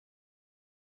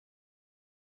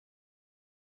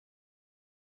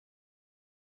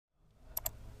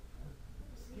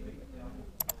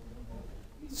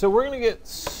So we're going to get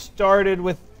started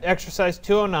with exercise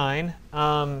 209.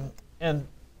 And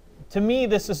to me,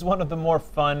 this is one of the more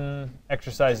fun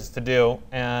exercises to do.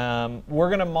 We're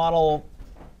going to model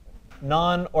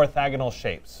non-orthogonal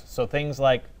shapes, so things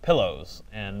like pillows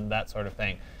and that sort of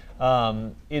thing.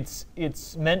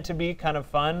 It's meant to be kind of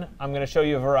fun. I'm going to show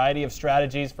you a variety of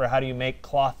strategies for how do you make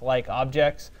cloth-like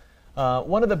objects.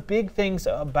 One of the big things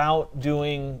about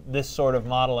doing this sort of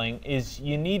modeling is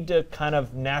you need to kind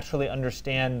of naturally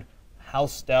understand how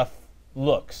stuff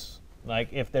looks. Like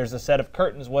if there's a set of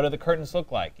curtains, what do the curtains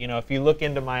look like? You know, if you look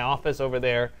into my office over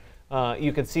there,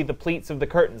 you can see the pleats of the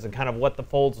curtains and kind of what the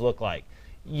folds look like.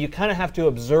 You kind of have to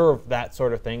observe that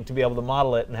sort of thing to be able to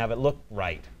model it and have it look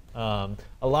right. A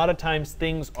lot of times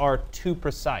things are too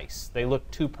precise. They look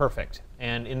too perfect.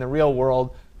 And in the real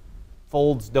world,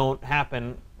 folds don't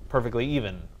happen perfectly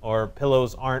even, or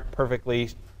pillows aren't perfectly,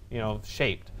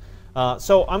 shaped.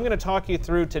 So I'm going to talk you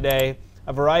through today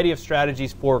a variety of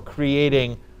strategies for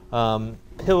creating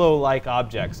pillow-like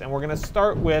objects. And we're going to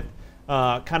start with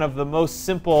kind of the most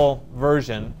simple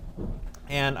version.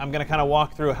 And I'm going to kind of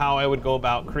walk through how I would go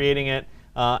about creating it.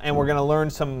 And we're going to learn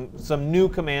some new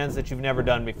commands that you've never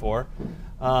done before.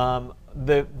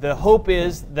 The hope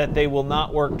is that they will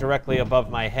not work directly above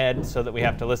my head so that we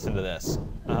have to listen to this.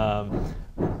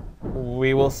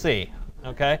 We will see.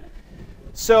 Okay?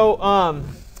 So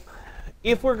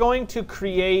if we're going to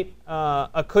create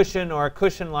a cushion or a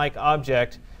cushion-like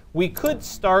object, we could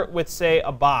start with, say,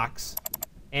 a box.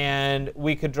 And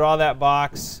we could draw that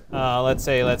box. Let's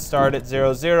start at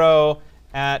 0, 0,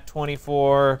 at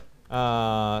 24,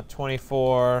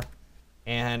 24,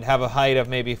 and have a height of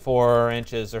maybe 4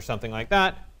 inches or something like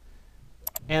that.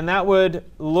 And that would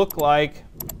look like,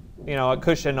 a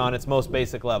cushion on its most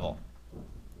basic level.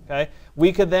 Okay?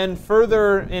 We could then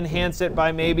further enhance it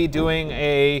by maybe doing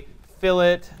a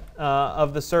fillet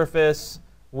of the surface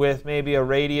with maybe a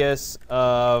radius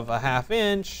of a ½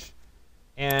 inch.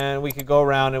 And we could go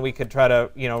around and we could try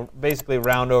to, basically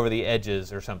round over the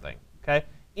edges or something. Okay?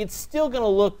 It's still going to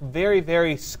look very,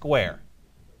 very square.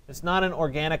 It's not an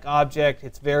organic object.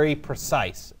 It's very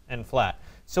precise and flat.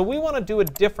 So we want to do a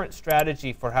different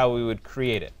strategy for how we would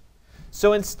create it.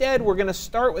 So instead, we're going to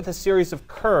start with a series of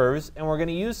curves, and we're going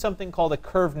to use something called a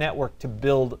curve network to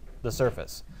build the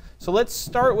surface. So let's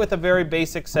start with a very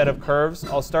basic set of curves.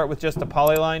 I'll start with just a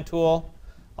polyline tool.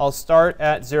 I'll start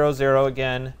at 0, 0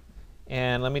 again.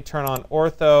 And let me turn on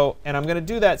ortho. And I'm going to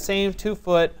do that same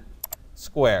 2-foot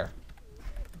square.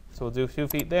 So we'll do 2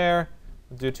 feet there.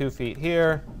 We'll do 2 feet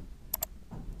here.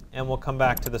 And we'll come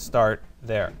back to the start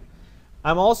there.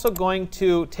 I'm also going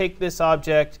to take this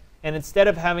object, and instead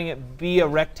of having it be a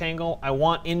rectangle, I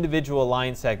want individual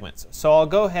line segments. So I'll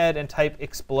go ahead and type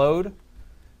explode,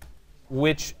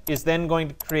 which is then going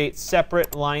to create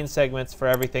separate line segments for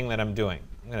everything that I'm doing.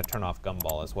 I'm going to turn off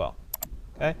gumball as well.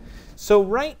 Okay? So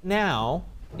right now,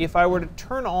 if I were to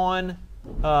turn on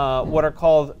what are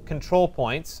called control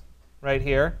points right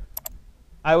here,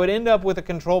 I would end up with a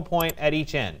control point at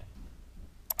each end.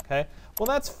 Okay? Well,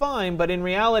 that's fine, but in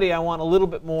reality, I want a little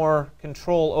bit more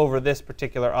control over this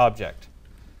particular object.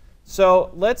 So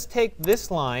let's take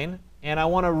this line, and I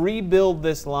want to rebuild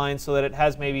this line so that it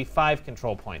has maybe 5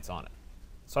 control points on it.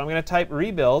 So I'm going to type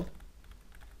rebuild.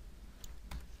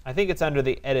 I think it's under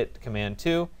the edit command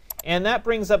too. And that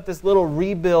brings up this little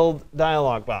rebuild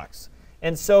dialog box.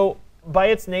 And so by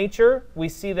its nature, we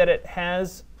see that it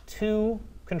has 2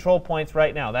 control points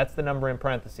right now. That's the number in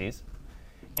parentheses.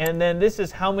 And then this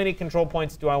is how many control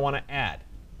points do I want to add.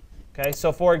 Okay,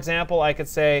 so for example, I could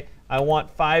say I want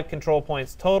 5 control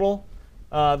points total.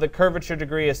 The curvature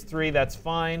degree is 3. That's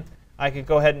fine. I could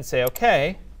go ahead and say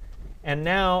OK. And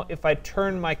now if I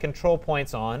turn my control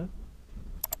points on,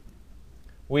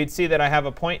 we'd see that I have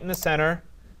a point in the center.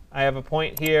 I have a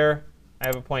point here. I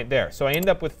have a point there. So I end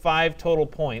up with 5 total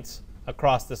points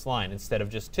across this line instead of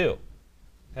just 2.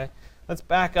 Okay? Let's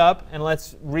back up and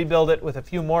let's rebuild it with a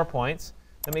few more points.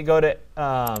 Let me go to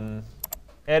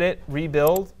edit,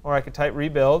 rebuild, or I could type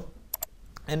rebuild.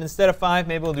 And instead of 5,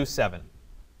 maybe we'll do 7.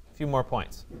 A few more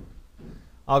points.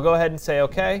 I'll go ahead and say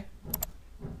OK.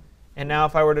 And now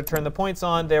if I were to turn the points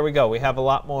on, there we go. We have a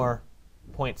lot more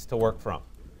points to work from.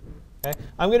 Okay?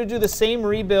 I'm going to do the same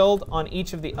rebuild on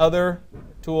each of the other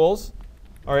tools,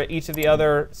 or each of the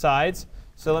other sides.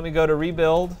 So let me go to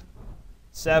rebuild,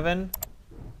 7.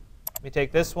 Let me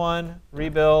take this one,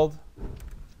 rebuild,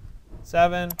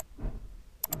 7,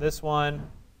 this one,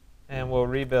 and we'll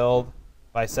rebuild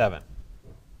by 7.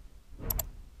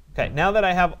 OK, now that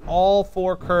I have all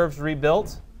 4 curves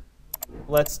rebuilt,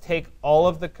 let's take all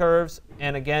of the curves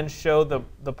and again show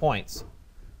the points.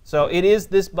 So it is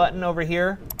this button over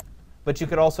here but you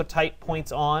could also type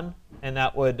points on, and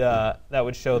that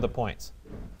would show the points.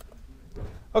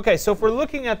 OK, so if we're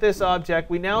looking at this object,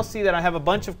 we now see that I have a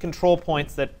bunch of control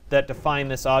points that define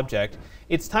this object.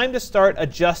 It's time to start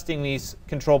adjusting these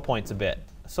control points a bit.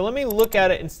 So let me look at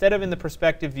it instead of in the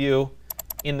perspective view,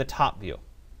 in the top view.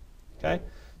 OK,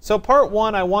 so part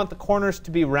 1, I want the corners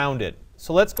to be rounded.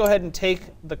 So let's go ahead and take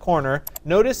the corner.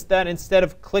 Notice that instead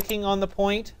of clicking on the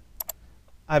point,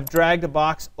 I've dragged a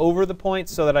box over the point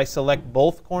so that I select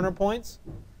both corner points.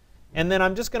 And then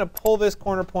I'm just going to pull this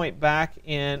corner point back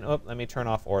in. Oh, let me turn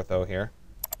off ortho here.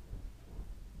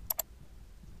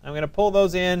 I'm going to pull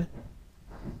those in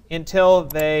until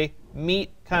they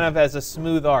meet kind of as a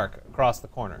smooth arc across the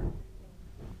corner.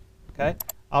 OK,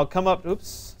 I'll come up.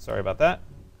 Oops, sorry about that.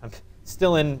 I'm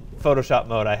still in Photoshop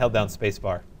mode. I held down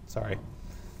spacebar. Sorry.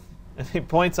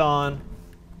 Points on.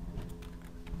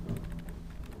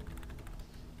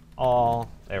 All.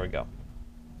 There we go.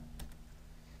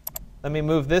 Let me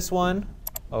move this one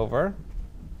over.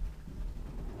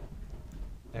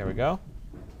 There we go.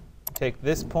 Take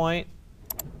this point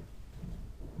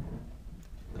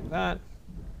like that.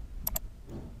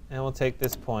 And we'll take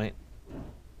this point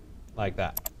like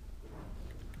that.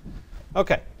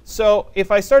 OK, so if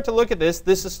I start to look at this,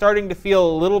 this is starting to feel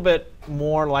a little bit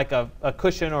more like a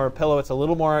cushion or a pillow. It's a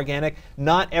little more organic.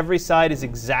 Not every side is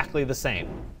exactly the same.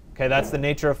 OK, that's the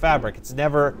nature of fabric. It's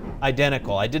never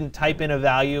identical. I didn't type in a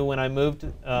value when I moved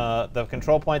the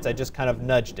control points. I just kind of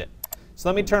nudged it. So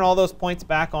let me turn all those points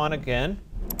back on again.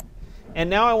 And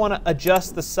now I want to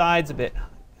adjust the sides a bit.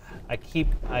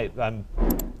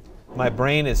 My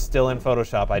brain is still in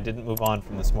Photoshop. I didn't move on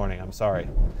from this morning. I'm sorry.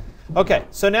 OK,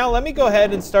 so now let me go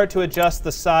ahead and start to adjust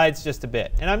the sides just a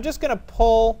bit. And I'm just going to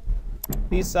pull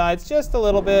these sides just a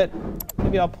little bit.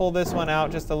 Maybe I'll pull this one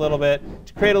out just a little bit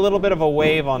to create a little bit of a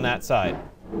wave on that side.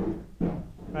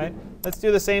 Right? Let's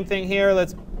do the same thing here.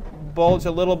 Let's bulge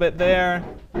a little bit there.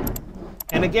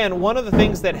 And again, one of the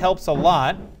things that helps a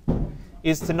lot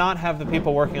is to not have the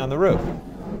people working on the roof.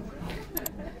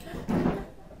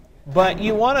 But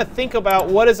you want to think about,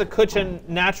 what does a cushion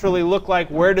naturally look like?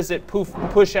 Where does it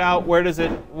push out? Where does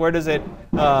it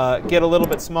get a little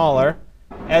bit smaller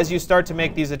as you start to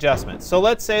make these adjustments? So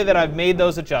let's say that I've made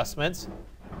those adjustments.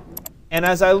 And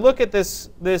as I look at this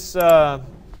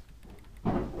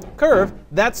curve,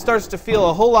 that starts to feel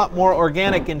a whole lot more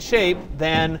organic in shape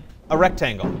than a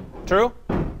rectangle. True?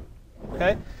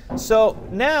 OK? So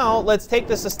now let's take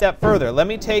this a step further. Let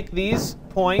me take these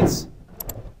points,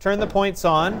 turn the points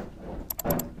on.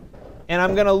 And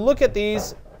I'm going to look at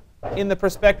these in the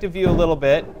perspective view a little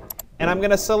bit. And I'm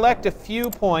going to select a few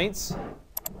points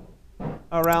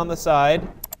around the side.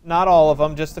 Not all of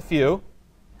them, just a few.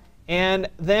 And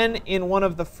then in one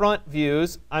of the front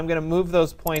views, I'm going to move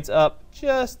those points up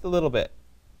just a little bit.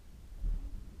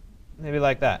 Maybe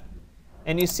like that.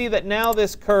 And you see that now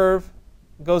this curve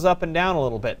goes up and down a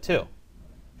little bit too.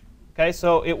 OK,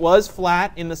 so it was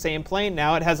flat in the same plane.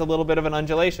 Now it has a little bit of an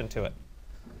undulation to it.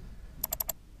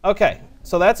 OK,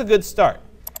 so that's a good start.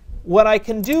 What I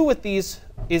can do with these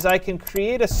is I can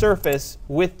create a surface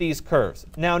with these curves.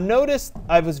 Now notice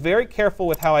I was very careful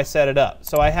with how I set it up.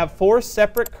 So I have 4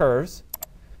 separate curves.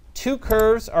 2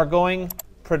 curves are going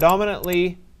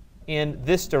predominantly in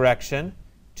this direction.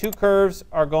 2 curves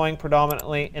are going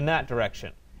predominantly in that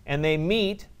direction. And they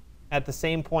meet at the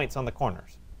same points on the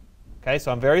corners. OK,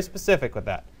 so I'm very specific with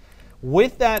that.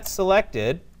 With that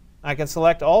selected, I can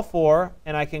select all 4,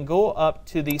 and I can go up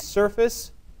to the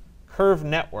Surface Curve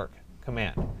Network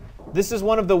command. This is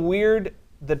one of the weird,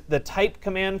 the type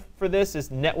command for this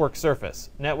is network surface,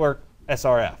 network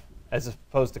SRF, as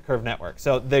opposed to curve network.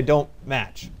 So they don't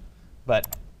match,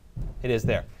 but it is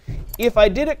there. If I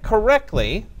did it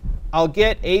correctly, I'll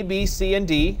get A, B, C, and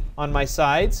D on my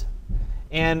sides.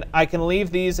 And I can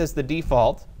leave these as the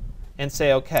default and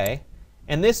say OK.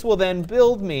 And this will then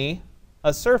build me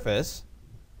a surface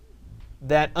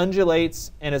that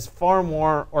undulates and is far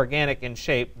more organic in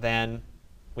shape than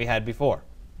we had before.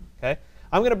 Okay?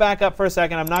 I'm going to back up for a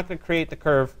second. I'm not going to create the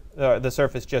curve, the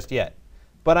surface just yet.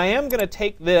 But I am going to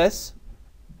take this,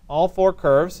 all 4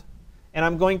 curves, and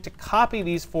I'm going to copy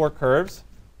these 4 curves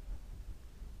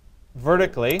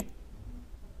vertically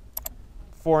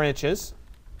 4 inches.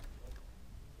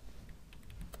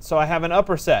 So I have an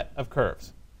upper set of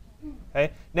curves.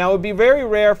 Okay? Now, it would be very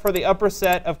rare for the upper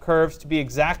set of curves to be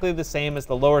exactly the same as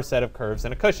the lower set of curves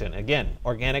in a cushion. Again,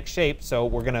 organic shape, so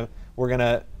we're gonna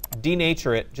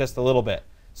denature it just a little bit.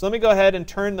 So let me go ahead and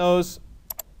turn those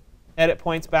edit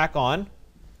points back on.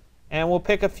 And we'll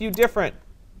pick a few different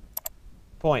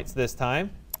points this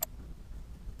time.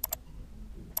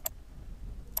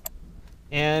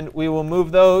 And we will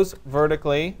move those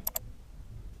vertically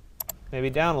maybe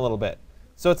down a little bit.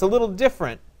 So it's a little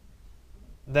different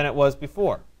than it was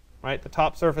before, right? The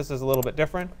top surface is a little bit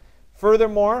different.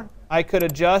 Furthermore, I could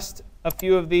adjust a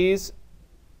few of these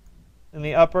in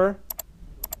the upper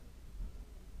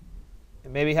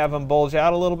and maybe have them bulge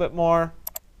out a little bit more.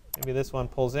 Maybe this one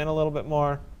pulls in a little bit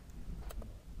more.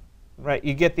 Right,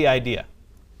 you get the idea.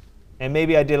 And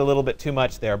maybe I did a little bit too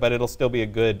much there, but it'll still be a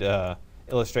good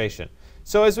illustration.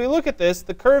 So as we look at this,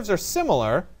 the curves are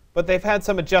similar, but they've had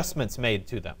some adjustments made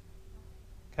to them.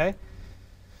 Okay?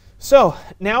 So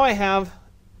now I have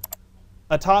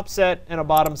a top set and a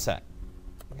bottom set.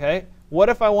 Okay? What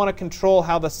if I want to control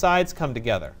how the sides come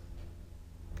together?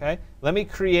 Okay? Let me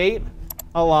create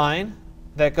a line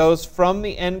that goes from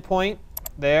the endpoint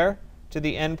there to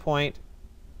the endpoint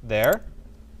there.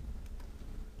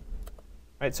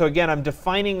 Right, so again, I'm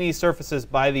defining these surfaces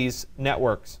by these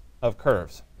networks of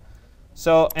curves.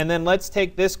 So, and then let's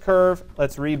take this curve,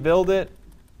 let's rebuild it.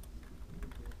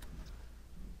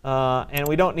 And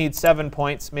we don't need 7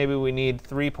 points, maybe we need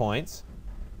 3 points.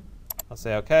 I'll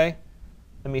say OK.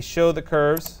 Let me show the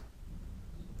curves.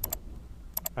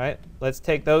 All right, let's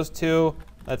take those two,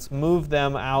 let's move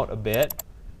them out a bit.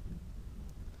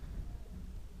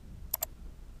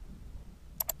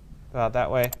 About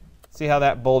that way. See how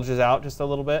that bulges out just a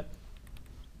little bit?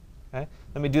 Okay.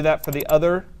 Let me do that for the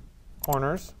other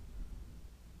corners.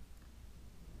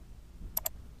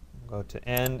 Go to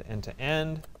end and to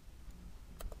end.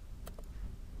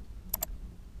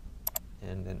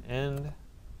 End and end.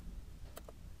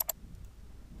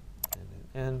 End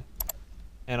and end.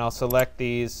 And I'll select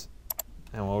these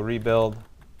and we'll rebuild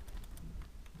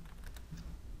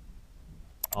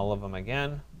all of them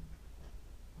again.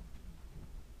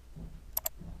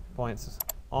 Points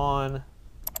on.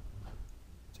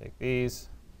 Take these.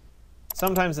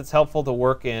 Sometimes it's helpful to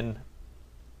work in,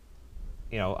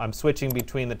 I'm switching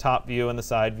between the top view and the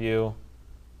side view.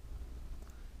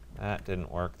 That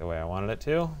didn't work the way I wanted it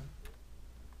to.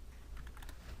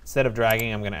 Instead of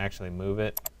dragging, I'm going to actually move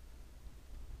it.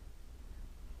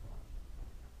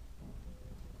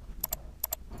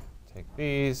 Take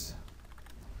these,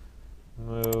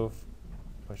 move,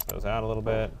 push those out a little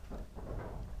bit.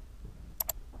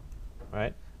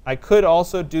 Right? I could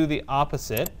also do the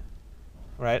opposite.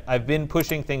 Right? I've been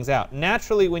pushing things out.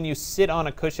 Naturally, when you sit on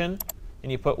a cushion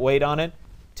and you put weight on it,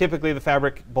 typically the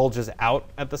fabric bulges out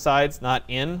at the sides, not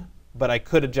in. But I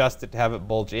could adjust it to have it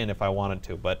bulge in if I wanted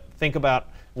to. But think about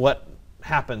what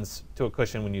happens to a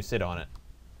cushion when you sit on it.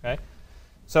 Okay?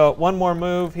 So one more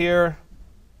move here.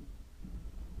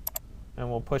 And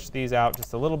we'll push these out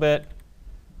just a little bit.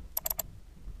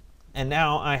 And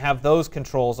now I have those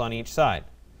controls on each side.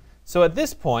 So at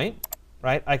this point,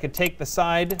 right, I could take the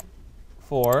side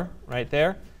 4 right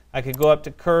there. I could go up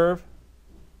to curve,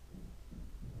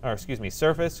 or excuse me,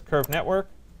 surface, curve network.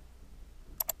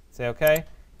 Say OK.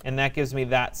 And that gives me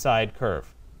that side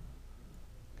curve.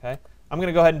 Okay. I'm going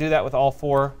to go ahead and do that with all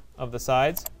 4 of the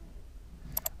sides.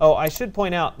 Oh, I should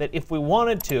point out that if we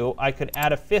wanted to, I could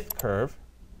add a 5th curve.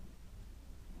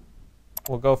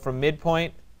 We'll go from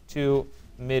midpoint to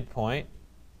midpoint.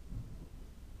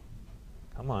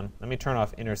 Come on, let me turn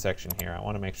off intersection here. I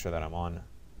want to make sure that I'm on.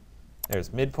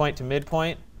 There's midpoint to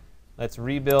midpoint. Let's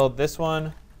rebuild this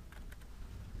one.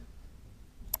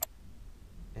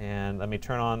 And let me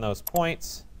turn on those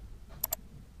points.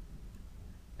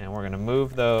 And we're going to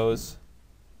move those.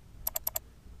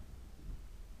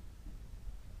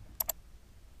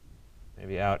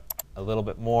 Maybe out a little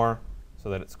bit more so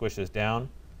that it squishes down,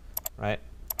 right?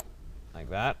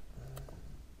 Like that.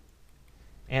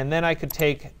 And then I could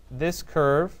take this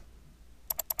curve,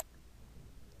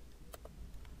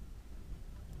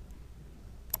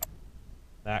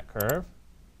 that curve,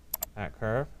 that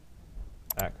curve,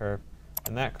 that curve,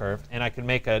 and that curve, and I could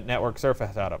make a network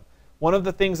surface out of them. One of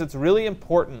the things that's really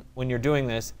important when you're doing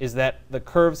this is that the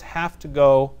curves have to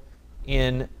go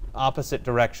in opposite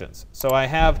directions. So I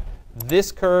have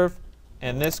this curve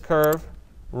and this curve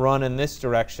run in this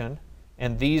direction,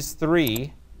 and these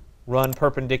 3 run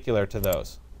perpendicular to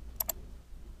those.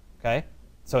 Okay?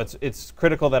 So it's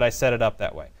critical that I set it up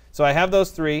that way. So I have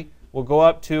those 3. We'll go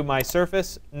up to my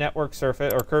surface, network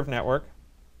surface, or curve network.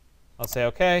 I'll say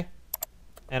OK.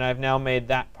 And I've now made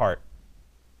that part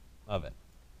of it.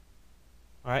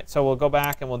 All right, so we'll go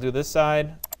back and we'll do this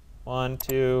side. 1,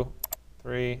 2,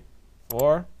 3,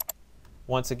 4.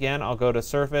 Once again, I'll go to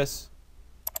surface,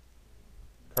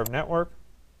 curve network.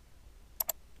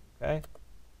 OK.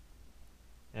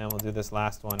 And we'll do this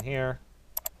last one here.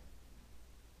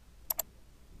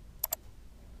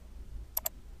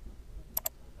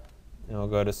 And we'll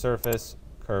go to surface,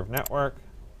 curve network.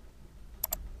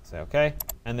 Say OK.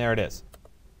 And there it is.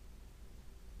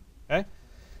 Okay?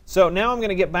 So now I'm going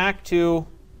to get back to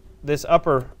this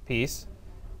upper piece.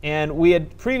 And we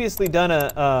had previously done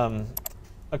a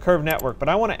curved network, but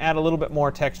I want to add a little bit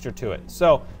more texture to it.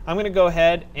 So I'm going to go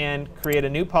ahead and create a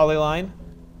new polyline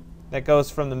that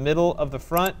goes from the middle of the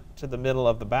front to the middle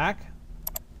of the back.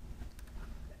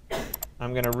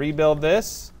 I'm going to rebuild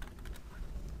this,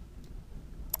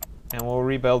 and we'll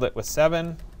rebuild it with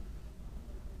 7.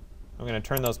 I'm going to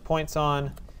turn those points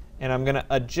on, and I'm going to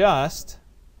adjust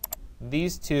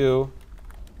these two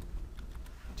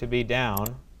to be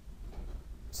down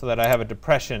so that I have a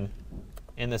depression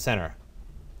in the center,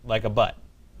 like a butt,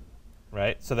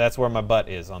 right? So that's where my butt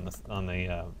is on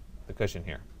the cushion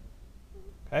here.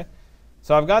 Okay,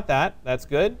 so I've got that. That's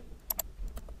good.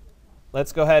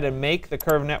 Let's go ahead and make the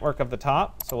curved network of the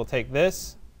top. So we'll take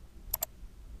this,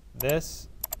 this,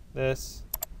 this,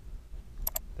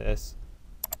 this,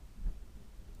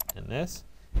 and this,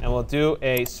 and we'll do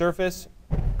a surface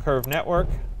curved network.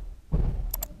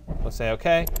 We'll say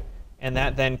OK, and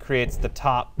that then creates the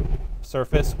top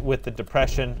surface with the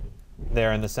depression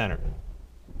there in the center.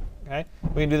 Okay,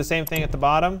 we can do the same thing at the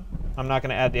bottom. I'm not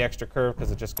going to add the extra curve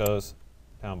because it just goes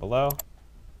down below.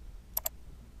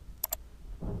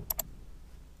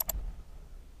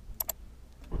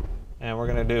 And we're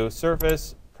going to do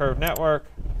surface curved network,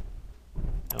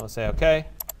 and we'll say OK,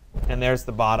 and there's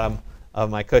the bottom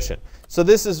of my cushion. So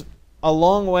this is a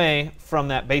long way from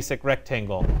that basic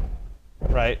rectangle,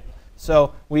 right?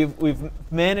 So we've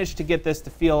managed to get this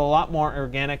to feel a lot more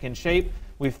organic in shape.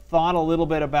 We've thought a little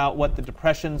bit about what the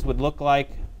depressions would look like,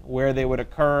 where they would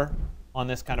occur on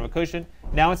this kind of a cushion.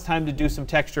 Now it's time to do some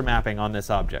texture mapping on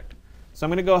this object. So I'm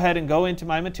going to go ahead and go into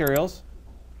my materials,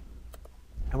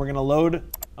 and we're going to load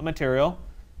a material,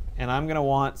 and I'm going to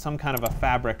want some kind of a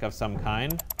fabric of some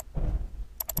kind.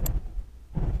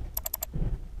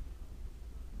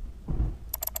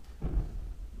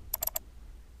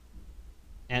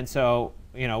 And so,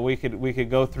 you know, we could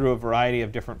go through a variety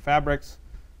of different fabrics.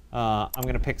 I'm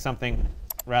going to pick something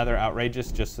rather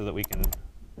outrageous just so that we can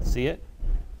see it.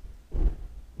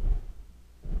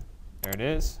 There it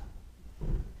is.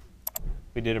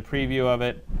 We did a preview of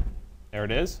it. There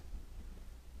it is.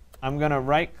 I'm going to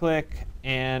right-click,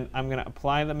 and I'm going to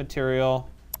apply the material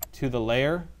to the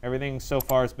layer. Everything so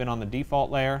far has been on the default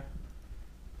layer.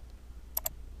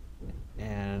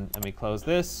 And let me close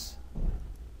this.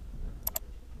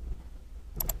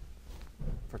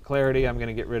 For clarity, I'm going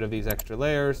to get rid of these extra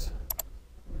layers.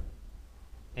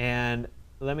 And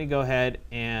let me go ahead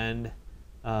and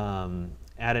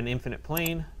add an infinite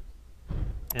plane.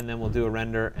 And then we'll do a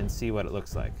render and see what it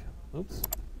looks like. Oops.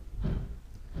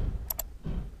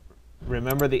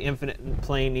 Remember, the infinite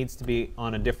plane needs to be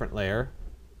on a different layer.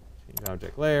 Change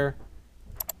object layer.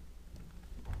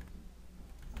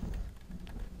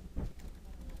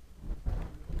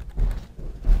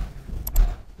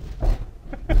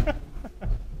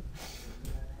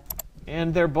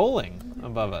 And they're bowling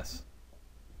above us.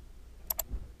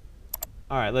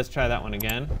 All right, let's try that one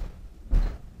again.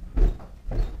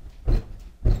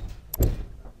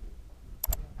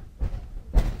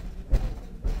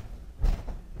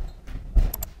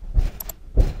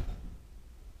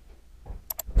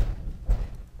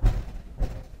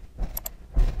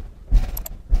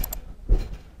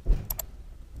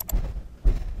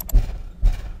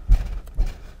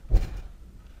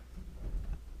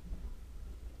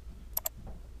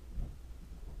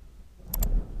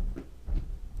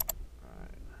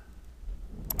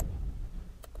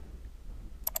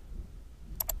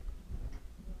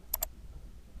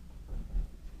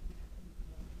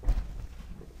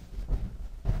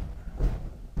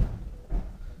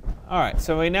 All right,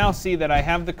 so we now see that I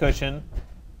have the cushion.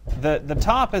 The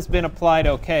top has been applied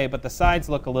OK, but the sides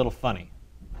look a little funny.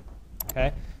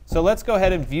 Okay, so let's go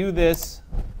ahead and view this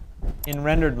in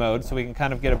rendered mode so we can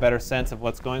kind of get a better sense of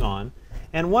what's going on.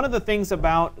 And one of the things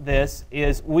about this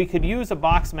is we could use a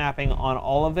box mapping on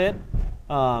all of it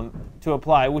to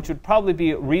apply, which would probably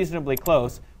be reasonably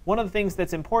close. One of the things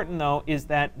that's important, though, is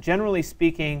that generally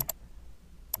speaking,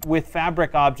 with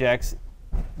fabric objects,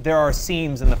 there are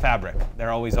seams in the fabric. There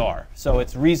always are. So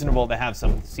it's reasonable to have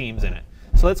some seams in it.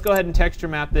 So let's go ahead and texture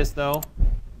map this, though.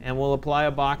 And we'll apply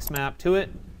a box map to it.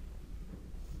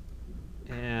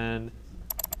 And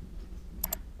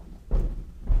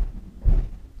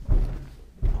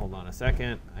hold on a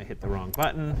second. I hit the wrong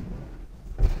button.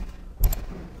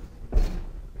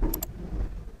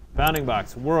 Bounding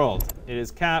box, world. It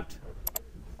is capped.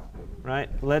 Right?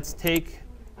 Let's take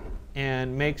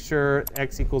and make sure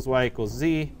x equals y equals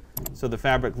z, so the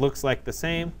fabric looks like the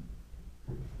same.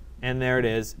 And there it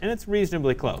is. And it's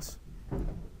reasonably close.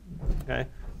 Okay?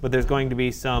 but there's going to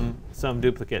be some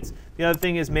duplicates. The other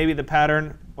thing is maybe the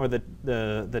pattern or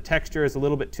the texture is a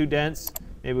little bit too dense.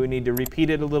 Maybe we need to repeat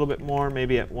it a little bit more,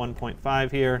 maybe at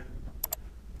 1.5 here.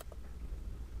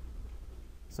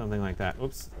 Something like that.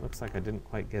 Oops, looks like I didn't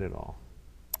quite get it all.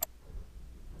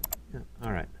 Yeah,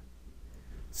 all right.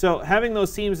 So having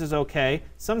those seams is OK.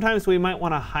 Sometimes we might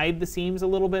want to hide the seams a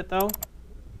little bit, though.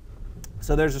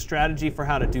 So there's a strategy for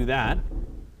how to do that.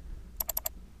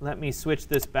 Let me switch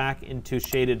this back into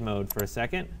shaded mode for a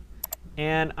second.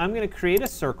 And I'm going to create a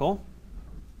circle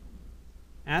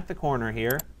at the corner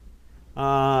here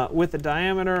with a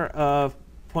diameter of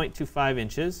 0.25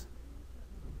 inches.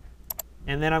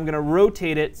 And then I'm going to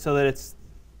rotate it so that it's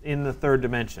in the third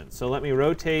dimension. So let me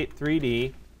rotate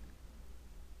 3D.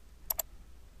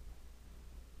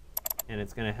 And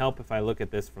it's going to help if I look at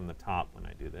this from the top when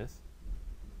I do this.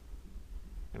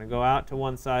 I'm going to go out to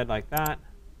one side like that.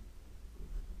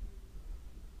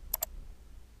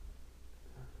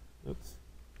 Oops.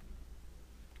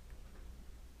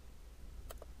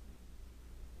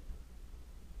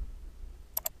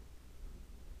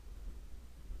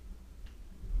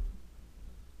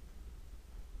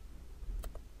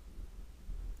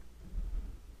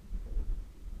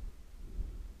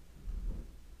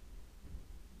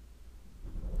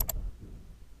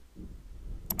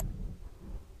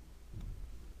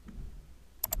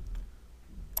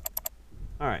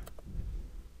 All right.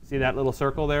 See that little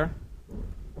circle there?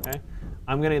 Okay.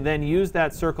 I'm going to then use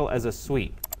that circle as a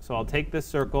sweep. So I'll take this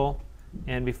circle,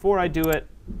 and before I do it,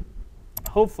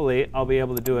 hopefully I'll be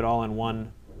able to do it all in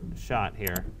one shot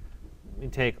here. Let me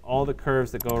take all the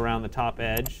curves that go around the top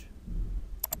edge.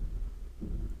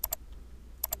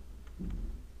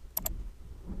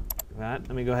 That.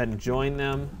 Let me go ahead and join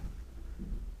them.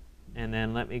 And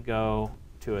then let me go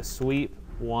to a sweep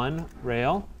 1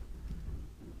 rail.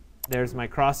 There's my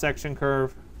cross-section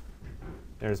curve.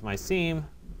 There's my seam.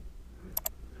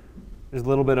 There's a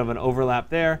little bit of an overlap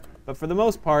there. But for the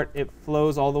most part, it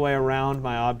flows all the way around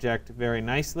my object very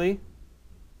nicely.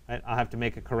 I'll have to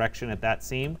make a correction at that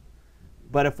seam.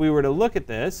 But if we were to look at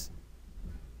this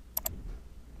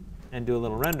and do a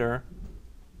little render,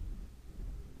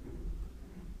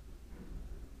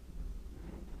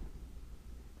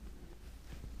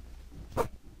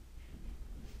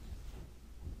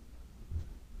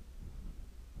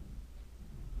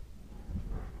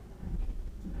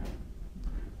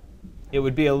 it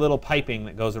would be a little piping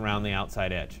that goes around the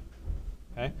outside edge.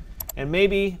 Okay? And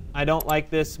maybe I don't like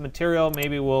this material.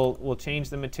 Maybe we'll change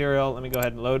the material. Let me go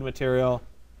ahead and load material.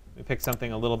 Let me pick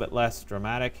something a little bit less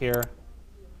dramatic here.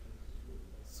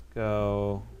 Let's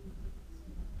go.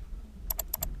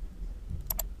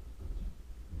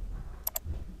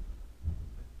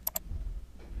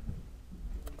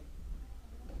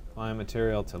 Apply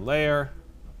material to layer.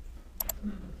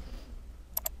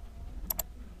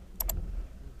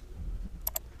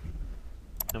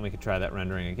 And we could try that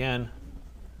rendering again.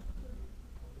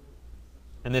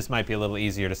 And this might be a little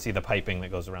easier to see the piping that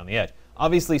goes around the edge.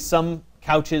 Obviously, some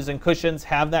couches and cushions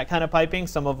have that kind of piping.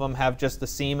 Some of them have just the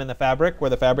seam and the fabric, where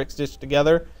the fabric's stitched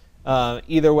together.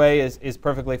 Either way is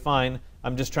perfectly fine.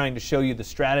 I'm just trying to show you the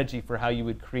strategy for how you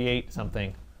would create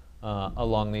something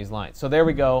along these lines. So there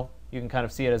we go. You can kind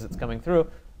of see it as it's coming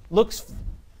through. Looks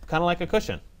kind of like a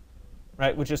cushion,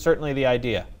 right? Which is certainly the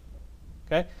idea.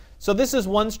 Okay? So this is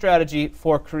one strategy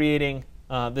for creating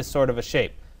this sort of a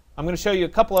shape. I'm going to show you a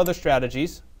couple other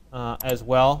strategies as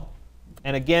well.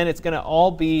 And again, it's going to all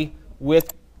be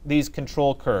with these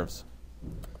control curves.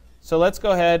 So let's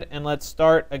go ahead and let's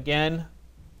start again.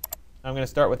 I'm going to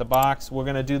start with a box. We're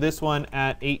going to do this one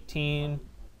at 18.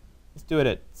 Let's do it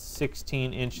at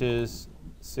 16 inches,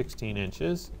 16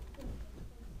 inches.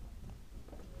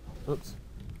 Oops.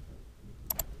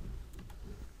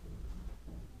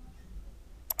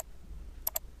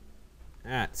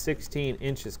 At 16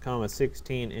 inches, comma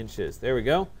 16 inches. There we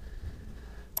go.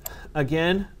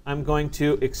 Again, I'm going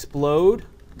to explode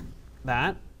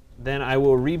that. Then I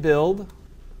will rebuild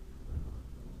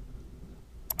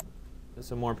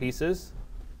some more pieces.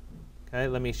 Okay,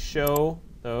 let me show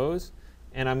those.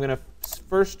 And I'm going to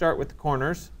first start with the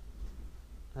corners.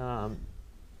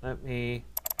 Let me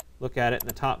look at it in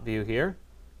the top view here.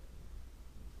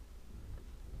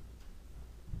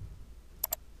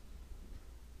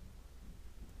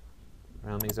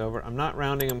 Round these over. I'm not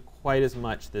rounding them quite as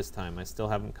much this time. I still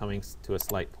have them coming to a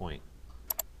slight point.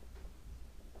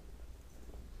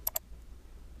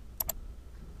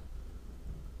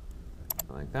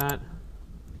 Like that.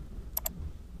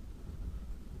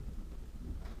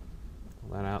 Pull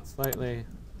that out slightly.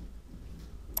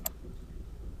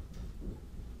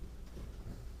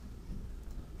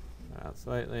 Pull that out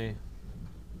slightly.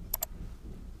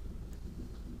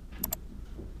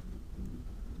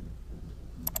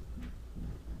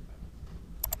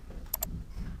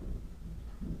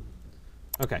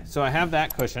 Okay, so I have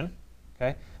that cushion.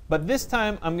 Okay, but this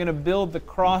time I'm going to build the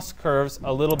cross curves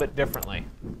a little bit differently.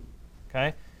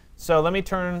 Okay, so let me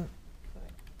go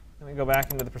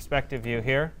back into the perspective view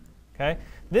here. Okay,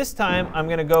 this time I'm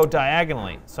going to go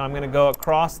diagonally. So I'm going to go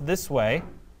across this way,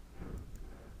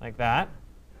 like that.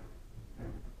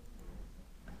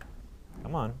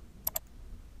 Come on.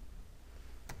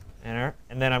 Enter.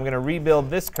 And then I'm going to rebuild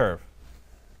this curve.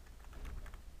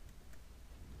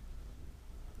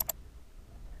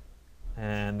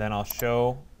 And then I'll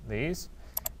show these.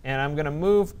 And I'm going to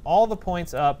move all the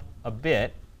points up a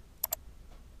bit.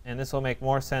 And this will make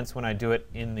more sense when I do it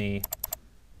in the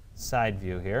side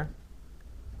view here.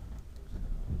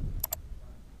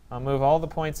 I'll move all the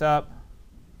points up.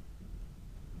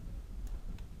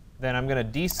 Then I'm going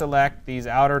to deselect these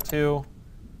outer two,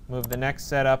 move the next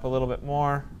set up a little bit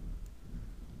more,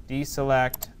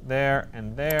 deselect there,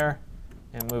 and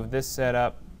move this set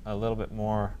up a little bit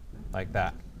more like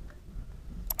that.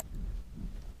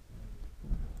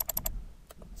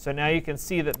 So now you can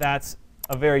see that that's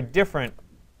a very different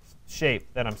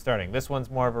shape that I'm starting. This one's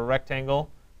more of a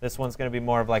rectangle. This one's going to be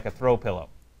more of like a throw pillow.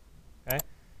 Okay?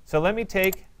 So let me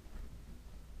take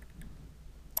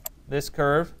this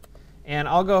curve, and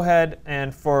I'll go ahead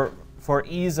and for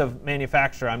ease of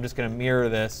manufacture, I'm just going to mirror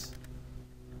this.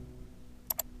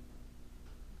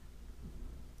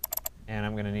 And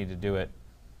I'm going to need to do it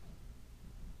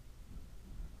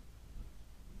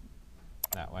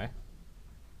that way.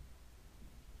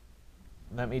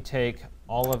 Let me take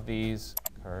all of these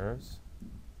curves.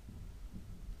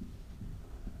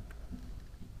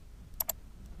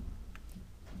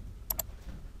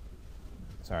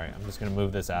 Sorry, I'm just going to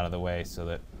move this out of the way so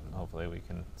that hopefully we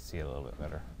can see it a little bit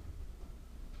better.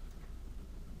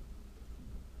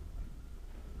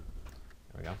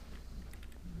 There we go.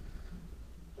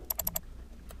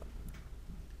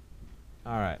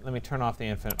 All right, let me turn off the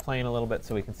infinite plane a little bit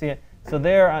so we can see it. So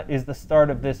there is the start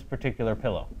of this particular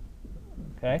pillow.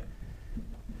 Okay.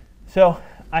 So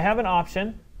I have an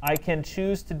option. I can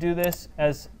choose to do this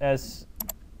as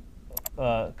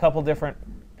a couple different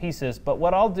pieces. But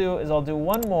what I'll do is I'll do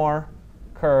one more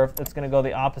curve that's going to go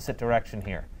the opposite direction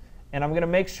here. And I'm going to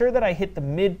make sure that I hit the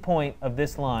midpoint of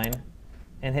this line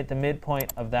and hit the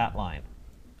midpoint of that line.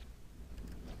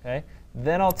 Okay.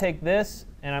 Then I'll take this,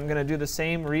 and I'm going to do the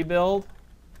same rebuild.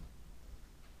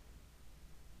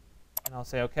 And I'll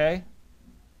say OK.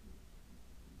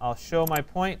 I'll show my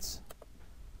points.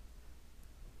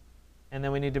 And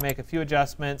then we need to make a few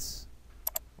adjustments.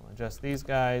 We'll adjust these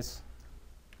guys.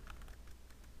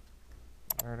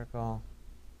 Vertical.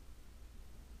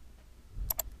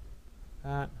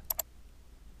 That.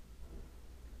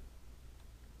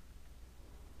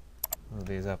 Move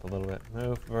these up a little bit.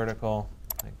 Move vertical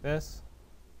like this.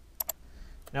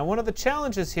 Now one of the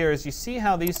challenges here is you see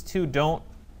how these two don't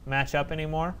match up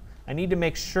anymore? I need to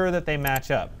make sure that they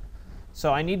match up.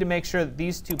 So I need to make sure that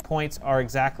these 2 points are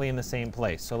exactly in the same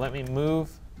place. So let me move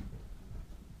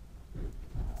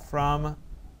from,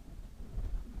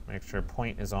 make sure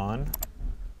point is on.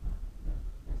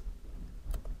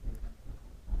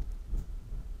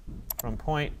 From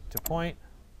point to point.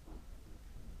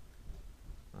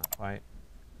 Not quite.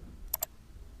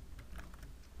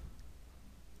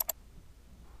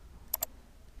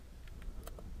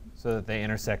 So that they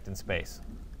intersect in space.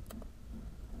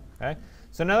 Okay?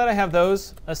 So now that I have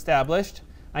those established,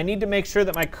 I need to make sure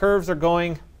that my curves are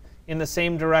going in the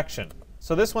same direction.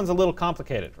 So this one's a little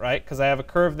complicated, right? Because I have a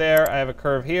curve there, I have a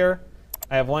curve here,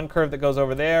 I have one curve that goes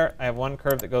over there, I have one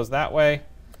curve that goes that way.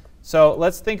 So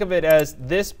let's think of it as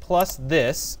this plus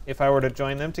this, if I were to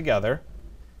join them together.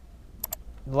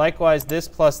 Likewise, this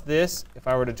plus this, if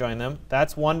I were to join them.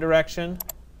 That's one direction,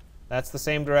 that's the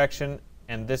same direction,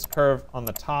 and this curve on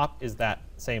the top is that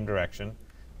same direction.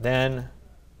 Then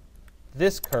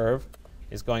this curve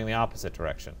is going the opposite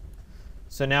direction.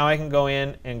 So now I can go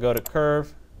in and go to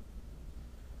curve,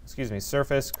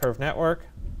 surface, curve network.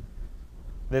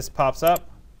 This pops up,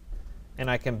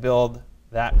 and I can build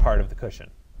that part of the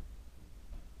cushion.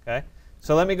 Okay?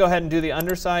 So let me go ahead and do the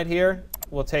underside here.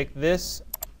 We'll take this,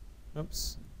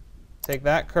 take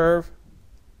that curve,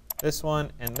 this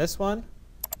one, and this one.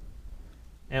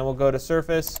 And we'll go to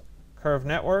surface, curve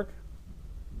network.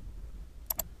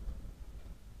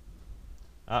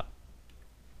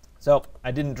 So I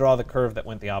didn't draw the curve that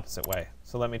went the opposite way.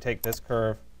 So let me take this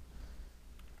curve,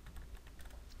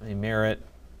 let me mirror it.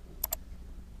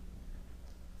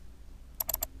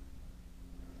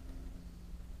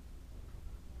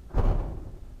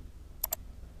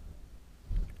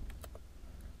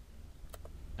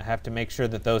 I have to make sure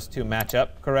that those two match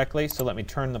up correctly. So let me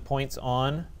turn the points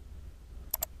on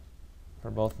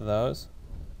for both of those.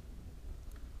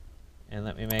 And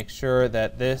let me make sure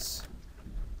that this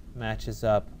matches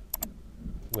up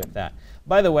with that.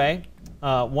 By the way,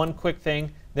 one quick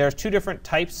thing, there's two different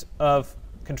types of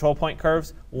control point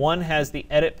curves. One has the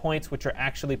edit points, which are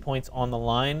actually points on the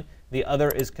line. The other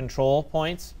is control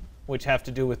points, which have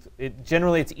to do with,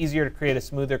 generally it's easier to create a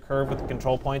smoother curve with the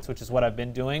control points, which is what I've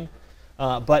been doing.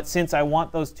 But since I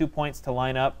want those 2 points to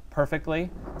line up perfectly,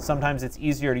 sometimes it's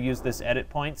easier to use this edit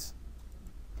points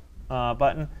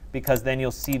button, because then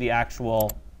you'll see the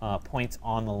actual points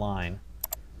on the line.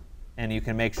 And you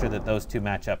can make sure that those two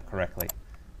match up correctly.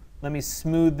 Let me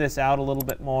smooth this out a little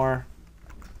bit more.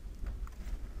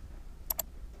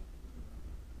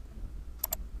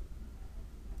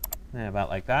 And about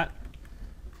like that.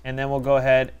 And then we'll go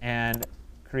ahead and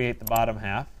create the bottom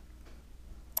half.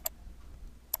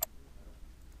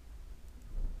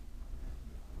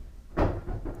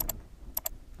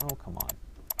 Oh, come on.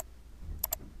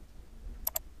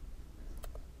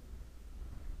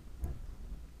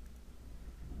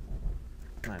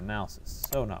 My mouse is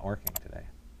so not working today.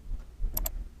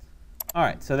 All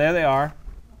right, so there they are.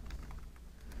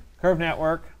 Curve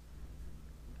network.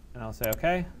 And I'll say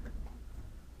OK.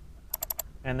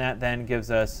 And that then gives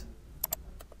us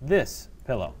this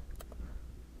pillow.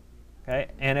 Okay,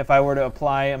 and if I were to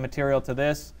apply a material to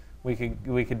this, we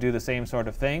could do the same sort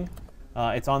of thing.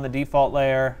 It's on the default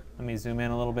layer. Let me zoom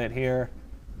in a little bit here.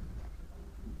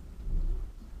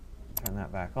 Turn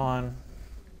that back on.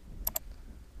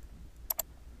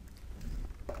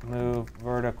 Move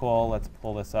vertical. Let's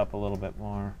pull this up a little bit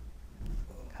more.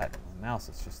 God, the mouse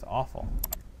is just awful.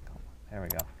 There we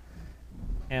go.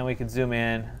 And we can zoom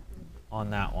in on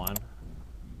that one.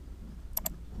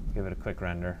 Give it a quick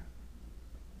render.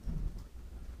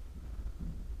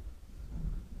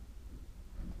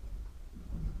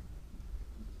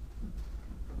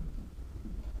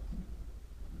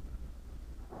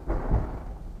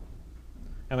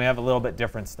 And we have a little bit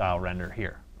different style render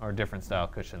here, or different style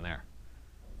cushion there.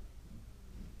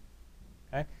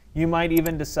 Okay. You might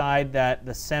even decide that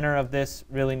the center of this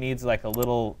really needs like a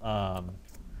little,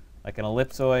 like an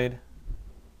ellipsoid.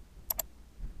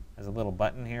 There's a little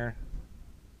button here.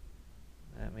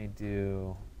 Let me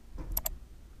do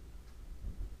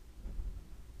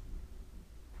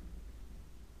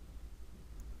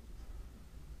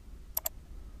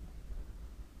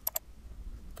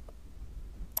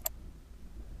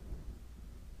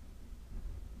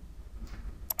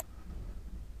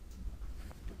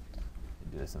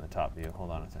this in the top view. Hold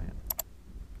on a second.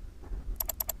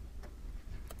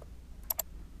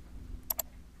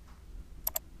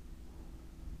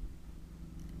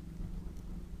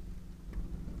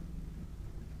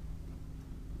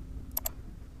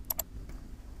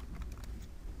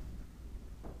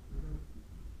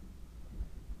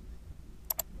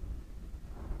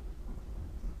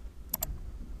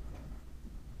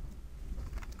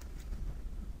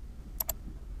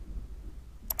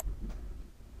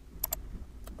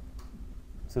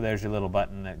 So there's your little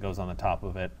button that goes on the top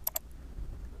of it,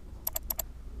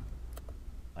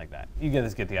 like that. You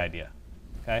guys get the idea.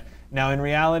 Okay. Now in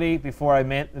reality, before I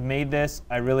made this,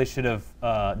 I really should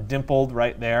have dimpled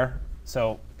right there.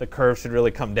 So the curve should really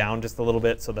come down just a little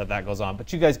bit so that that goes on.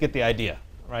 But you guys get the idea,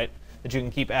 right? That you can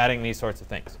keep adding these sorts of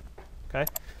things. Okay.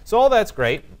 So all that's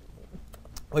great.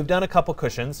 We've done a couple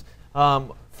cushions.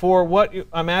 For what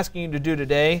I'm asking you to do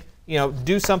today,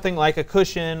 do something like a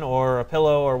cushion or a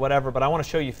pillow or whatever, but I want to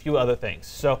show you a few other things.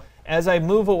 So as I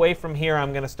move away from here,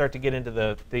 I'm going to start to get into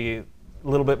the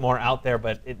little bit more out there,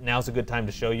 but now's a good time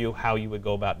to show you how you would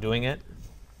go about doing it.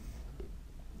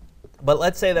 But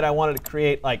let's say that I wanted to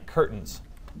create like curtains.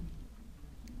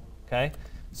 Okay,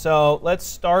 so let's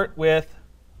start with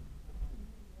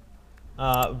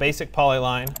basic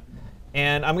polyline,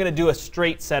 and I'm going to do a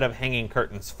straight set of hanging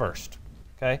curtains first.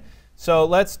 Okay. So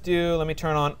let me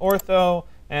turn on ortho,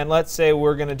 and let's say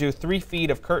we're going to do 3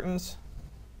 feet of curtains.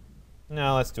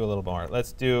 No, let's do a little more.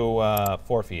 Let's do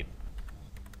 4 feet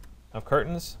of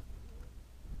curtains.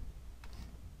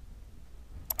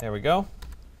 There we go.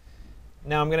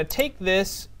 Now I'm going to take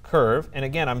this curve, and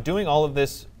again, I'm doing all of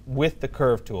this with the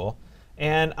curve tool,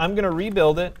 and I'm going to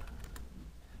rebuild it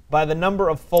by the number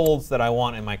of folds that I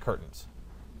want in my curtains.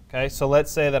 Okay, so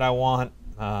let's say that I want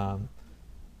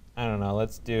I don't know,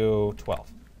 let's do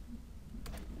 12.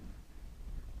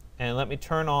 And let me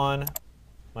turn on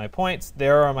my points.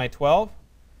 There are my 12.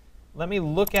 Let me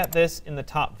look at this in the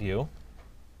top view,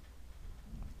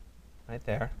 right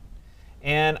there.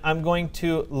 And I'm going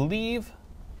to leave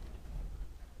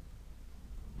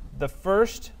the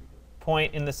first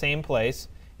point in the same place,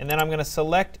 and then I'm going to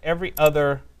select every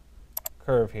other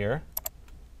curve here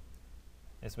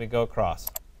as we go across.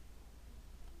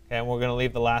 Okay, and we're going to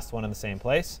leave the last one in the same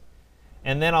place.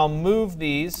 And then I'll move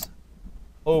these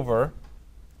over.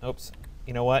 Oops,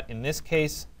 you know what? In this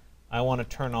case, I want to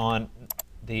turn on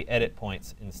the edit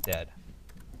points instead.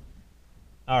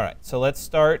 All right, so let's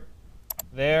start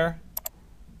there,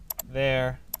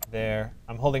 there, there.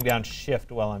 I'm holding down Shift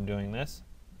while I'm doing this.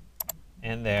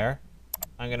 And there.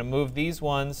 I'm going to move these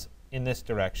ones in this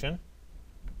direction.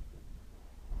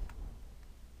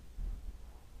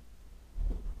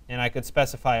 And I could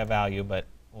specify a value, but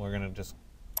we're going to just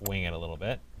wing it a little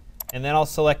bit. And then I'll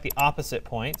select the opposite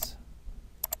points.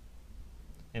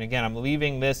 And again, I'm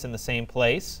leaving this in the same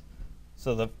place.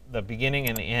 So the beginning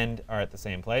and the end are at the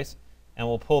same place. And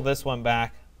we'll pull this one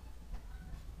back,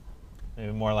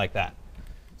 maybe more like that.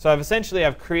 So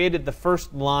I've created the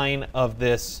first line of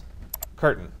this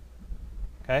curtain.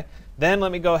 Okay? Then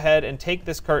let me go ahead and take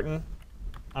this curtain.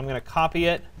 I'm going to copy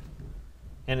it,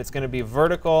 and it's going to be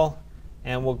vertical,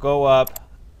 and we'll go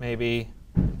up maybe,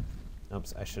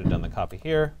 oops, I should have done the copy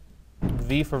here,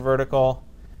 V for vertical,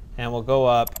 and we'll go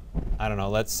up, I don't know,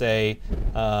 let's say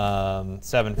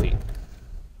 7 feet.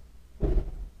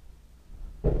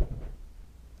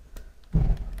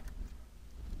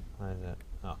 Why is it?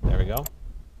 Oh, there we go.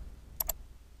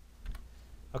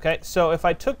 Okay, so if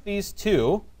I took these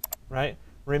two, right,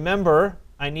 remember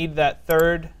I need that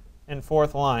third and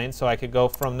fourth line, so I could go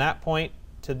from that point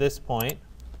to this point,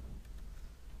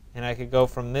 and I could go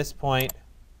from this point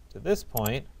to this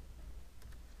point,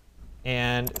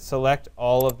 and select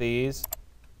all of these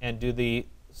and do the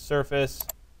surface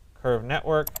curve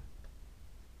network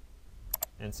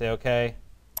and say OK,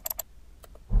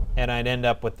 and I'd end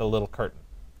up with the little curtain.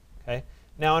 Okay.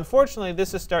 Now, unfortunately,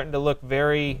 this is starting to look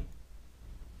very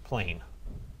plain,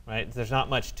 right? There's not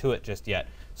much to it just yet.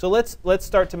 So let's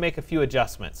start to make a few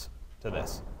adjustments to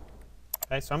this.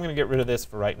 Okay, so I'm going to get rid of this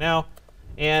for right now,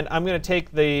 and I'm going to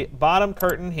take the bottom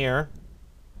curtain here,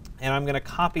 and I'm going to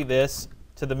copy this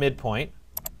to the midpoint.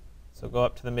 So go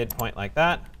up to the midpoint like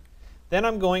that. Then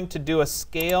I'm going to do a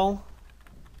scale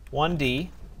 1D.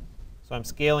 So I'm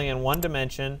scaling in one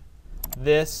dimension.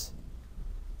 This,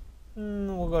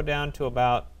 we'll go down to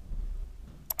about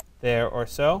there or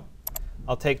so.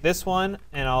 I'll take this one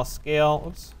and I'll scale,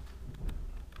 oops,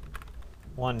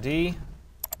 1D.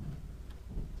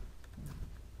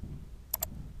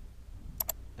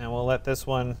 And we'll let this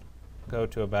one go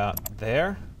to about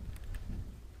there.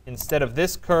 Instead of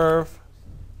this curve,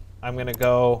 I'm going to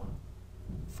go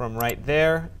from right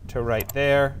there to right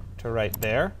there to right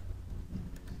there.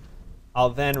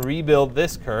 I'll then rebuild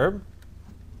this curve.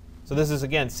 So this is,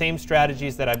 again, same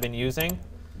strategies that I've been using.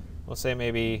 We'll say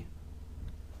maybe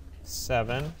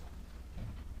 7.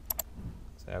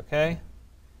 Say OK.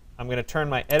 I'm going to turn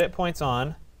my edit points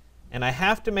on. And I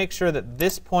have to make sure that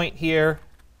this point here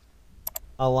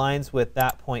aligns with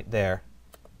that point there.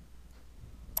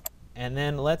 And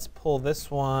then let's pull this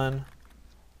one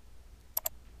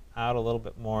out a little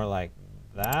bit more like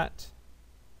that.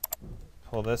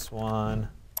 Pull this one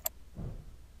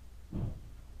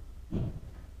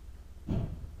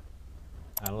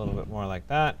out a little bit more like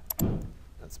that.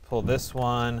 Let's pull this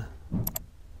one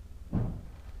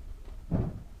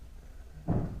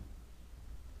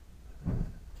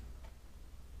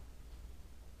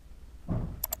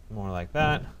more like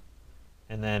that.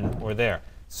 And then we're there.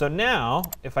 So now,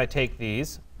 if I take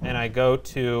these and I go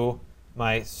to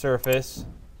my surface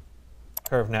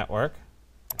curve network,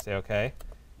 I say OK.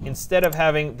 Instead of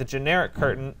having the generic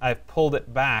curtain, I've pulled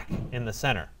it back in the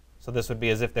center. So this would be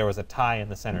as if there was a tie in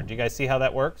the center. Do you guys see how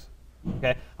that works?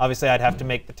 Okay. Obviously, I'd have to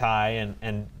make the tie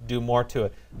and do more to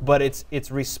it. But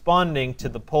it's responding to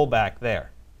the pullback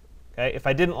there. Okay. If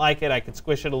I didn't like it, I could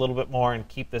squish it a little bit more and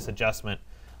keep this adjustment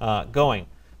going.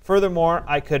 Furthermore,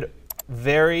 I could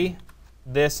vary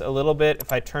this a little bit.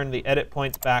 If I turn the edit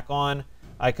points back on,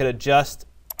 I could adjust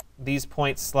these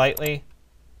points slightly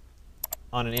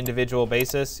on an individual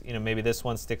basis. You know, maybe this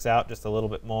one sticks out just a little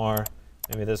bit more.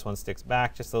 Maybe this one sticks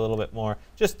back just a little bit more,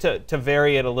 just to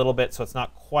vary it a little bit so it's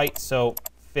not quite so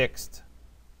fixed.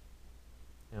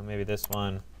 You know, maybe this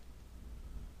one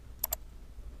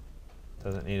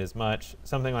doesn't need as much,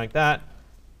 something like that.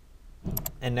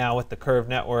 And now with the curve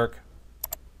network,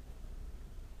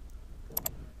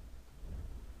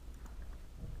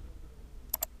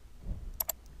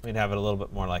 we'd have it a little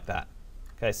bit more like that.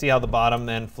 Okay, see how the bottom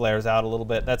then flares out a little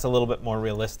bit? That's a little bit more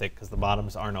realistic because the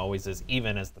bottoms aren't always as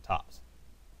even as the tops.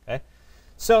 Okay,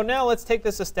 so now let's take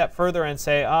this a step further and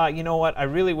say, you know what? I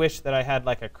really wish that I had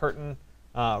like a curtain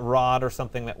rod or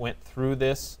something that went through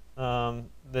this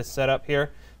this setup here.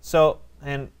 So,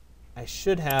 and I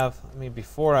should have. Let me,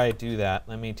 before I do that,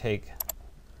 let me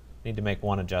need to make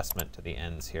one adjustment to the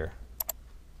ends here.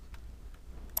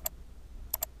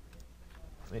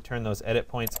 Let me turn those edit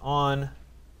points on,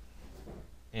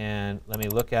 and let me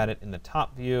look at it in the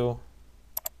top view.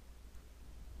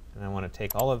 And I want to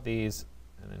take all of these,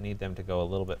 and I need them to go a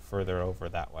little bit further over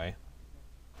that way.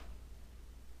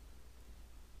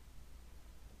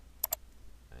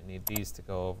 I need these to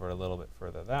go over a little bit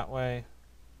further that way.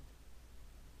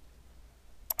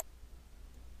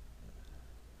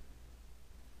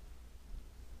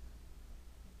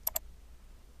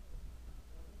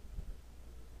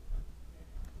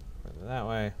 Further that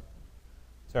way.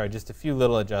 Sorry, just a few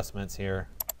little adjustments here.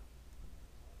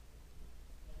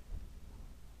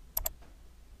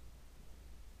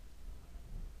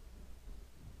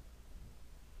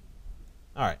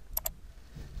 All right.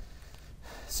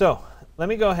 So let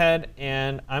me go ahead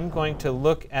and I'm going to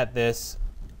look at this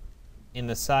in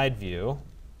the side view,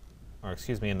 or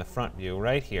excuse me, in the front view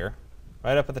right here,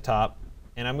 right up at the top.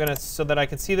 And I'm going to, so that I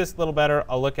can see this a little better,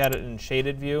 I'll look at it in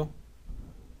shaded view.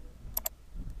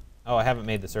 Oh, I haven't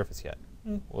made the surface yet.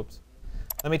 Whoops.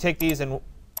 Let me take these and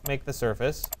make the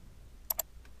surface.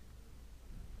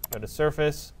 Go to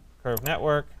Surface, Curve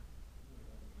Network.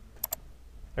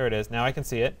 There it is. Now I can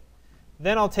see it.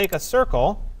 Then I'll take a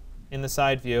circle in the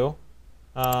side view,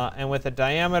 and with a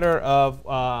diameter of,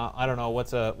 I don't know,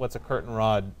 what's a curtain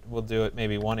rod? We'll do it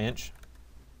maybe 1 inch.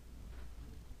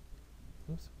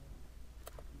 Oops.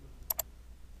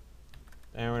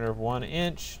 Diameter of 1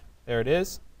 inch. There it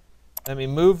is. Let me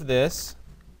move this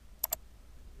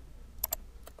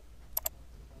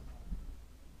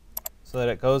so that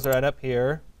it goes right up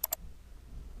here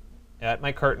at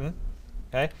my curtain.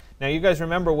 Okay. Now you guys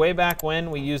remember way back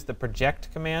when we used the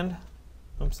project command?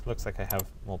 Oops, looks like I have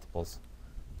multiples.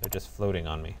 They're just floating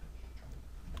on me.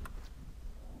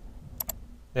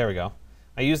 There we go.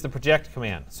 I used the project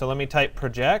command. So let me type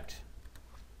project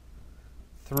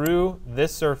through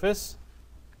this surface.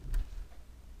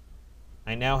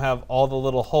 I now have all the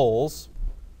little holes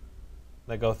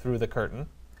that go through the curtain.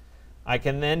 I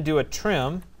can then do a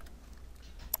trim.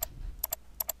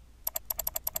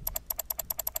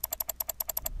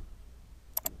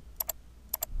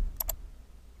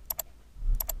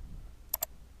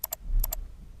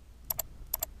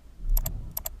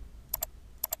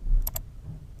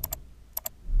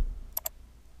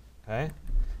 Okay.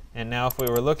 And now if we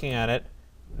were looking at it,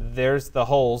 there's the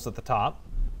holes at the top.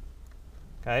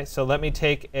 Okay, so let me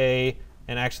take and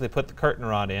actually put the curtain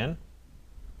rod in.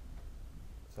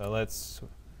 So let's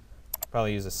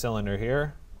probably use a cylinder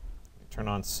here. Turn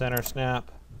on center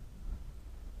snap.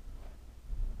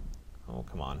 Oh,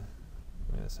 come on.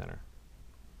 Give me the center.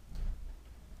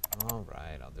 All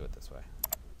right, I'll do it this way.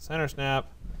 Center snap.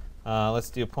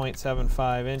 Let's do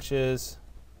 0.75 inches.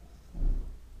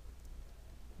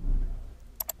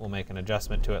 We'll make an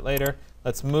adjustment to it later.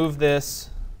 Let's move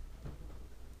this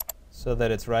so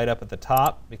that it's right up at the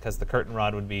top, because the curtain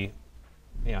rod would be,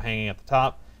 hanging at the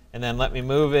top. And then let me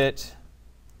move it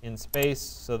in space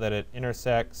so that it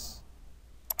intersects.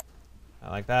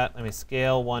 I like that. Let me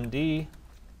scale 1D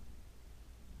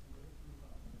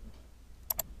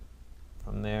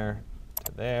from there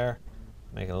to there.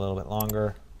 Make it a little bit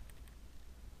longer.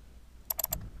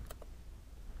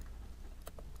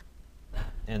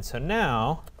 And so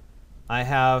now I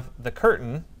have the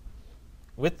curtain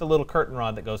with the little curtain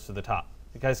rod that goes to the top.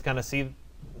 You guys kind of see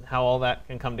how all that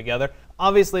can come together?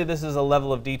 Obviously, this is a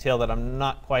level of detail that I'm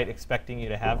not quite expecting you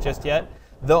to have just yet.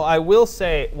 Though I will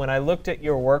say, when I looked at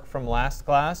your work from last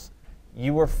class,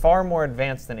 you were far more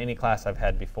advanced than any class I've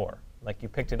had before. Like, you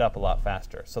picked it up a lot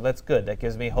faster. So that's good. That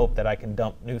gives me hope that I can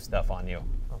dump new stuff on you.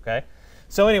 Okay?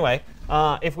 So anyway,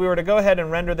 if we were to go ahead and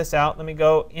render this out, let me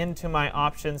go into my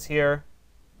options here.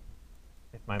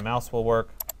 If my mouse will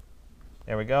work.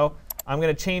 There we go. I'm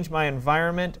going to change my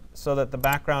environment so that the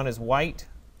background is white.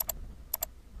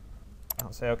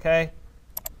 I'll say OK.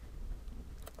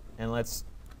 And let's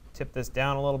tip this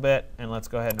down a little bit, and let's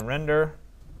go ahead and render.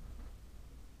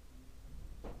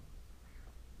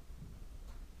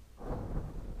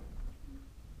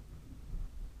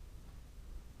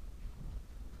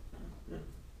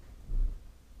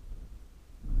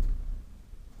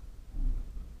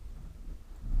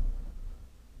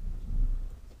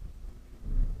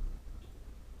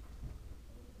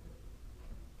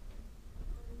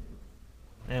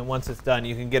 And once it's done,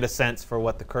 you can get a sense for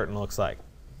what the curtain looks like.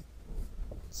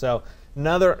 So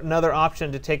another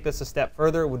option to take this a step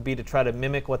further would be to try to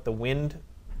mimic what the wind,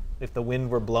 if the wind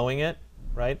were blowing it,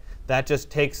 right? That just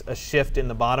takes a shift in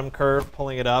the bottom curve,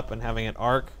 pulling it up and having it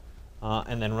arc,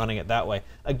 and then running it that way.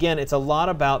 Again, it's a lot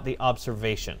about the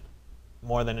observation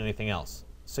more than anything else.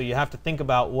 So you have to think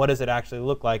about what does it actually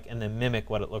look like and then mimic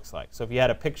what it looks like. So if you had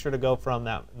a picture to go from,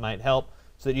 that might help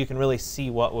so that you can really see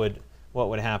what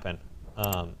would happen.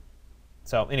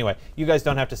 So anyway, you guys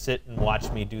don't have to sit and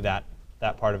watch me do that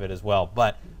part of it as well.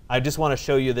 But I just want to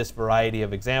show you this variety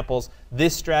of examples.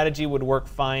 This strategy would work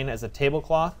fine as a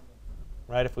tablecloth,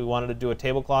 right? If we wanted to do a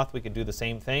tablecloth, we could do the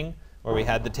same thing, where we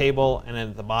had the table, and then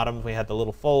at the bottom we had the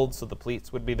little folds, so the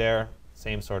pleats would be there.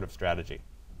 Same sort of strategy.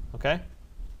 Okay?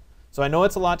 So I know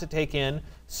it's a lot to take in.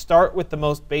 Start with the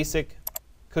most basic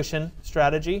cushion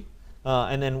strategy,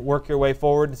 and then work your way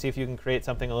forward and see if you can create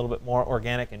something a little bit more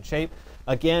organic in shape.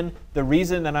 Again, the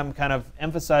reason that I'm kind of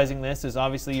emphasizing this is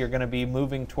obviously you're going to be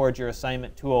moving towards your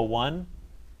assignment 201.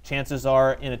 Chances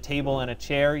are in a table and a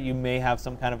chair you may have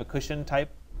some kind of a cushion type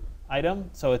item,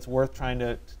 so it's worth trying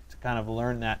to kind of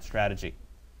learn that strategy.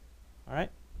 All right?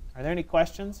 Are there any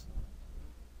questions?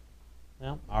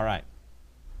 No? All right.